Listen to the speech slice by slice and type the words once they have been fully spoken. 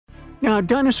Now,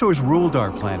 dinosaurs ruled our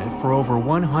planet for over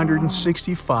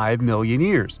 165 million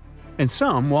years, and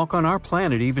some walk on our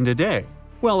planet even today.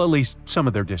 Well, at least some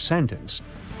of their descendants.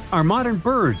 Our modern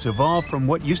birds evolved from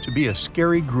what used to be a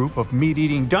scary group of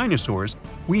meat-eating dinosaurs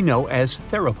we know as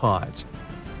theropods.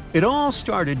 It all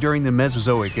started during the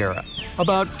Mesozoic era,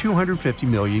 about 250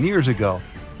 million years ago,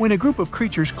 when a group of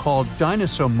creatures called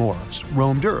dinosaurs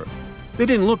roamed Earth. They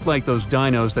didn't look like those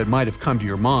dinos that might have come to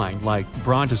your mind, like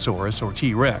Brontosaurus or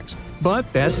T-Rex,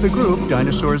 but that's the group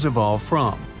dinosaurs evolved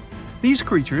from. These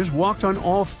creatures walked on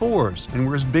all fours and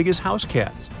were as big as house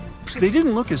cats. They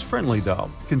didn't look as friendly,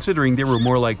 though, considering they were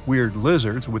more like weird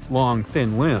lizards with long,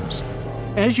 thin limbs.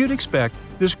 As you'd expect,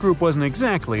 this group wasn't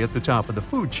exactly at the top of the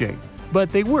food chain,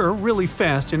 but they were really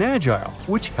fast and agile,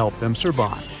 which helped them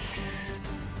survive.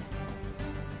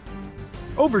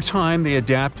 Over time, they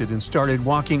adapted and started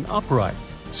walking upright,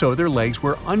 so their legs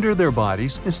were under their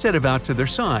bodies instead of out to their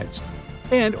sides.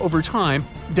 And over time,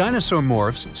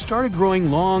 dinosaurs started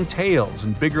growing long tails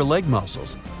and bigger leg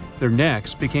muscles. Their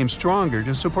necks became stronger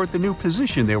to support the new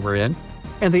position they were in,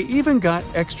 and they even got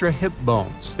extra hip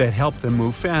bones that helped them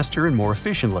move faster and more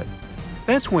efficiently.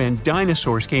 That's when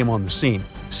dinosaurs came on the scene,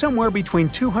 somewhere between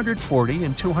 240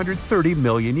 and 230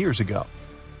 million years ago.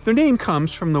 Their name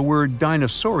comes from the word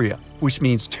dinosauria, which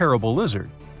means terrible lizard.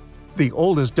 The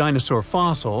oldest dinosaur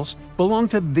fossils belong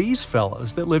to these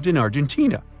fellas that lived in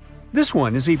Argentina. This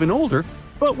one is even older,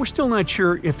 but we're still not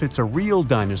sure if it's a real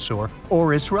dinosaur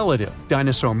or its relative,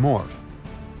 dinosaur morph.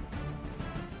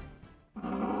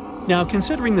 Now,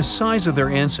 considering the size of their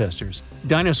ancestors,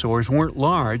 dinosaurs weren't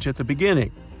large at the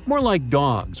beginning, more like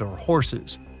dogs or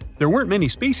horses. There weren't many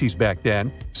species back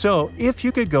then, so if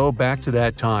you could go back to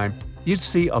that time, you'd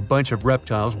see a bunch of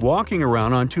reptiles walking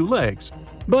around on two legs.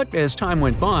 But as time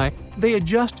went by, they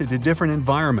adjusted to different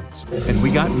environments, and we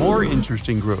got more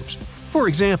interesting groups. For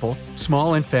example,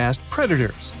 small and fast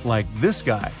predators, like this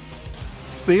guy.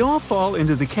 They all fall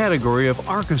into the category of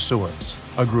archosaurs,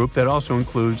 a group that also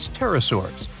includes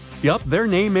pterosaurs. Yup, their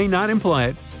name may not imply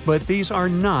it, but these are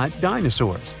not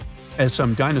dinosaurs. As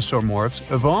some dinosaur morphs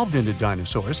evolved into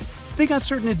dinosaurs, they got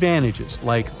certain advantages,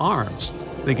 like arms.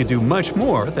 They could do much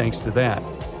more thanks to that.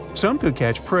 Some could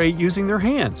catch prey using their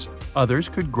hands, others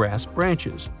could grasp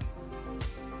branches.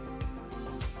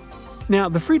 Now,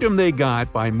 the freedom they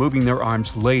got by moving their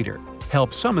arms later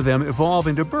helped some of them evolve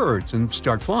into birds and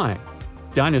start flying.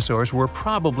 Dinosaurs were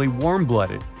probably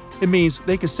warm-blooded. It means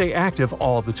they could stay active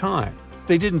all the time.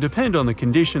 They didn't depend on the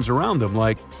conditions around them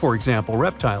like, for example,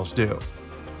 reptiles do.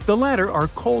 The latter are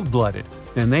cold-blooded,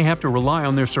 and they have to rely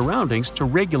on their surroundings to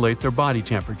regulate their body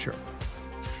temperature.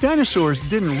 Dinosaurs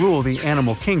didn't rule the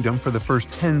animal kingdom for the first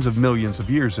tens of millions of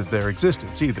years of their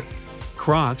existence either.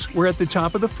 Crocs were at the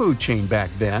top of the food chain back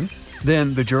then.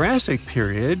 Then the Jurassic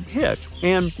period hit,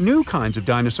 and new kinds of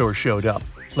dinosaurs showed up,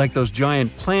 like those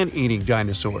giant plant-eating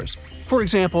dinosaurs, for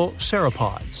example,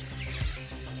 sauropods.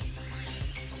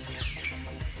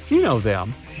 You know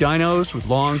them, dinos with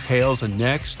long tails and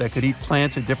necks that could eat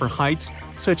plants at different heights,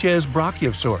 such as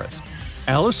Brachiosaurus.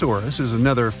 Allosaurus is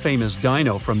another famous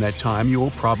dino from that time you will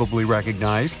probably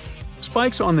recognize.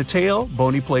 Spikes on the tail,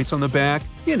 bony plates on the back,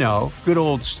 you know, good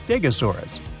old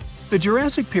Stegosaurus. The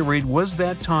Jurassic period was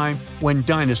that time when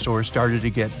dinosaurs started to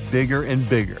get bigger and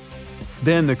bigger.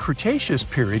 Then the Cretaceous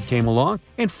period came along,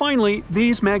 and finally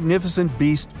these magnificent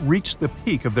beasts reached the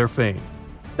peak of their fame.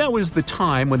 That was the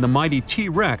time when the mighty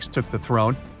T-Rex took the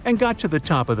throne and got to the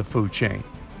top of the food chain.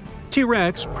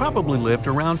 T-Rex probably lived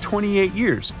around 28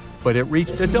 years, but it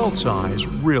reached adult size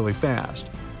really fast.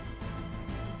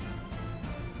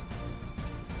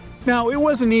 Now, it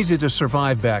wasn't easy to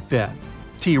survive back then.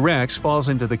 T-Rex falls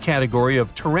into the category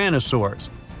of tyrannosaurs,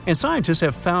 and scientists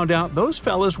have found out those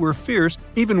fellas were fierce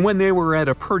even when they were at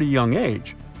a pretty young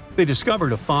age. They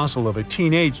discovered a fossil of a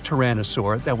teenage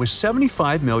tyrannosaur that was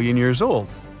 75 million years old,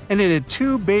 and it had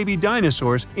two baby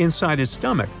dinosaurs inside its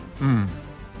stomach.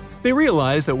 They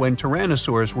realized that when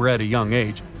tyrannosaurs were at a young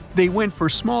age, they went for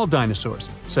small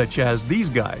dinosaurs, such as these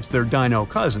guys, their dino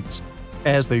cousins.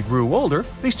 As they grew older,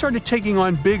 they started taking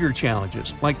on bigger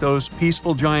challenges, like those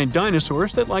peaceful giant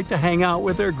dinosaurs that like to hang out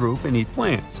with their group and eat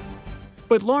plants.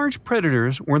 But large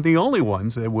predators weren't the only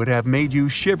ones that would have made you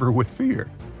shiver with fear.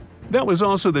 That was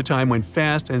also the time when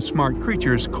fast and smart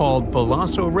creatures called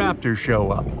velociraptors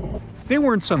show up. They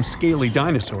weren't some scaly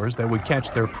dinosaurs that would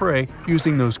catch their prey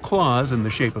using those claws in the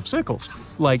shape of sickles,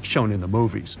 like shown in the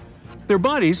movies. Their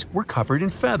bodies were covered in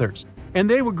feathers, and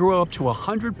they would grow up to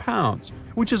 100 pounds,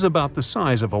 which is about the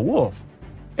size of a wolf.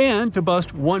 And to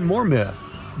bust one more myth,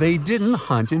 they didn't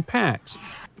hunt in packs.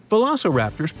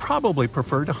 Velociraptors probably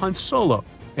prefer to hunt solo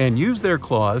and use their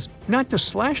claws not to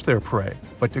slash their prey,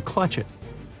 but to clutch it.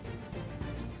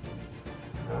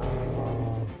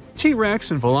 T-Rex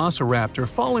and Velociraptor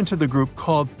fall into the group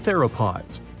called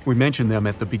theropods. We mentioned them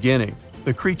at the beginning,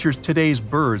 the creatures today's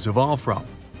birds evolved from.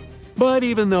 But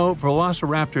even though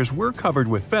velociraptors were covered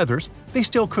with feathers, they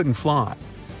still couldn't fly.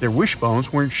 Their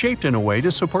wishbones weren't shaped in a way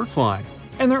to support flying,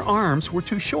 and their arms were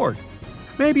too short.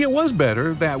 Maybe it was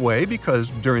better that way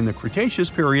because during the Cretaceous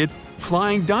period,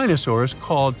 flying dinosaurs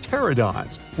called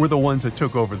pterodons were the ones that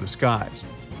took over the skies.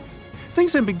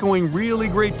 Things had been going really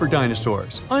great for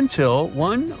dinosaurs until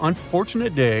one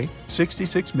unfortunate day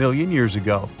 66 million years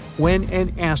ago when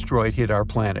an asteroid hit our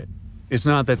planet. It's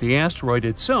not that the asteroid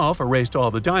itself erased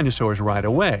all the dinosaurs right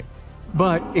away,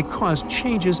 but it caused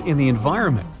changes in the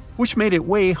environment, which made it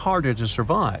way harder to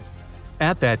survive.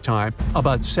 At that time,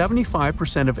 about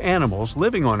 75% of animals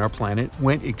living on our planet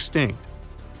went extinct.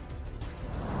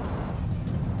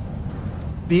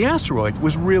 The asteroid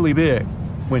was really big.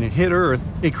 When it hit Earth,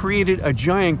 it created a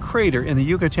giant crater in the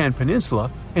Yucatan Peninsula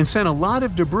and sent a lot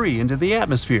of debris into the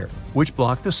atmosphere, which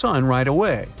blocked the sun right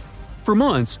away. For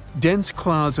months, dense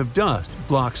clouds of dust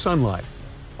blocked sunlight.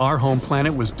 Our home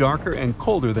planet was darker and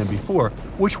colder than before,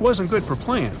 which wasn't good for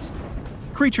plants.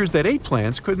 Creatures that ate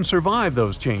plants couldn't survive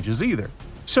those changes either.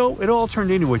 So it all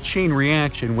turned into a chain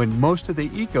reaction when most of the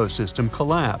ecosystem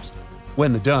collapsed.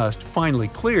 When the dust finally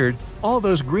cleared, all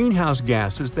those greenhouse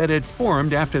gases that had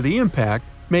formed after the impact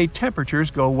made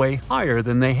temperatures go way higher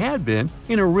than they had been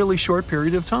in a really short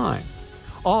period of time.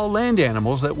 All land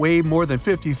animals that weighed more than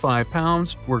 55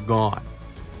 pounds were gone.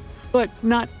 But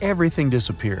not everything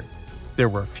disappeared. There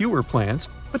were fewer plants,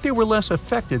 but they were less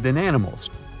affected than animals,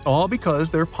 all because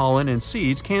their pollen and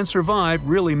seeds can survive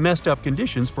really messed up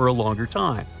conditions for a longer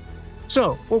time.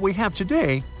 So, what we have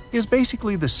today is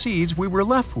basically the seeds we were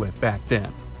left with back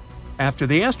then. After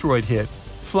the asteroid hit,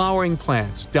 flowering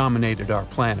plants dominated our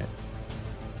planet.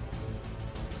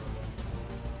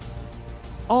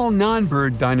 All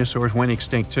non-bird dinosaurs went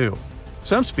extinct too.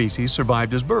 Some species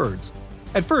survived as birds.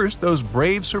 At first, those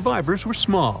brave survivors were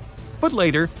small, but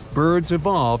later, birds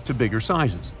evolved to bigger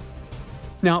sizes.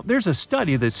 Now, there's a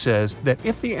study that says that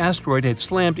if the asteroid had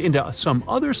slammed into some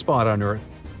other spot on Earth,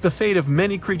 the fate of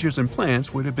many creatures and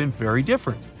plants would have been very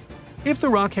different. If the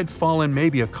rock had fallen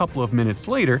maybe a couple of minutes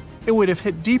later, it would have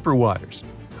hit deeper waters.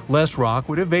 Less rock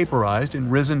would have vaporized and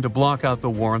risen to block out the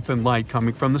warmth and light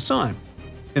coming from the sun.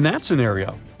 In that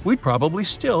scenario, we'd probably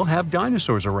still have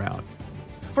dinosaurs around.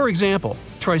 For example,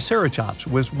 Triceratops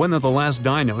was one of the last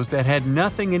dinos that had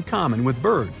nothing in common with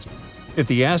birds. If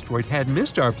the asteroid had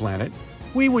missed our planet,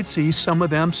 we would see some of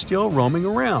them still roaming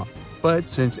around, but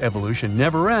since evolution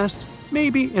never rests,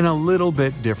 maybe in a little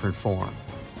bit different form.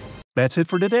 That's it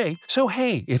for today. So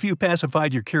hey, if you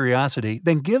pacified your curiosity,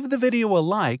 then give the video a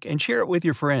like and share it with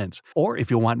your friends. Or if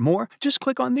you want more, just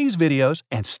click on these videos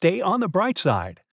and stay on the bright side.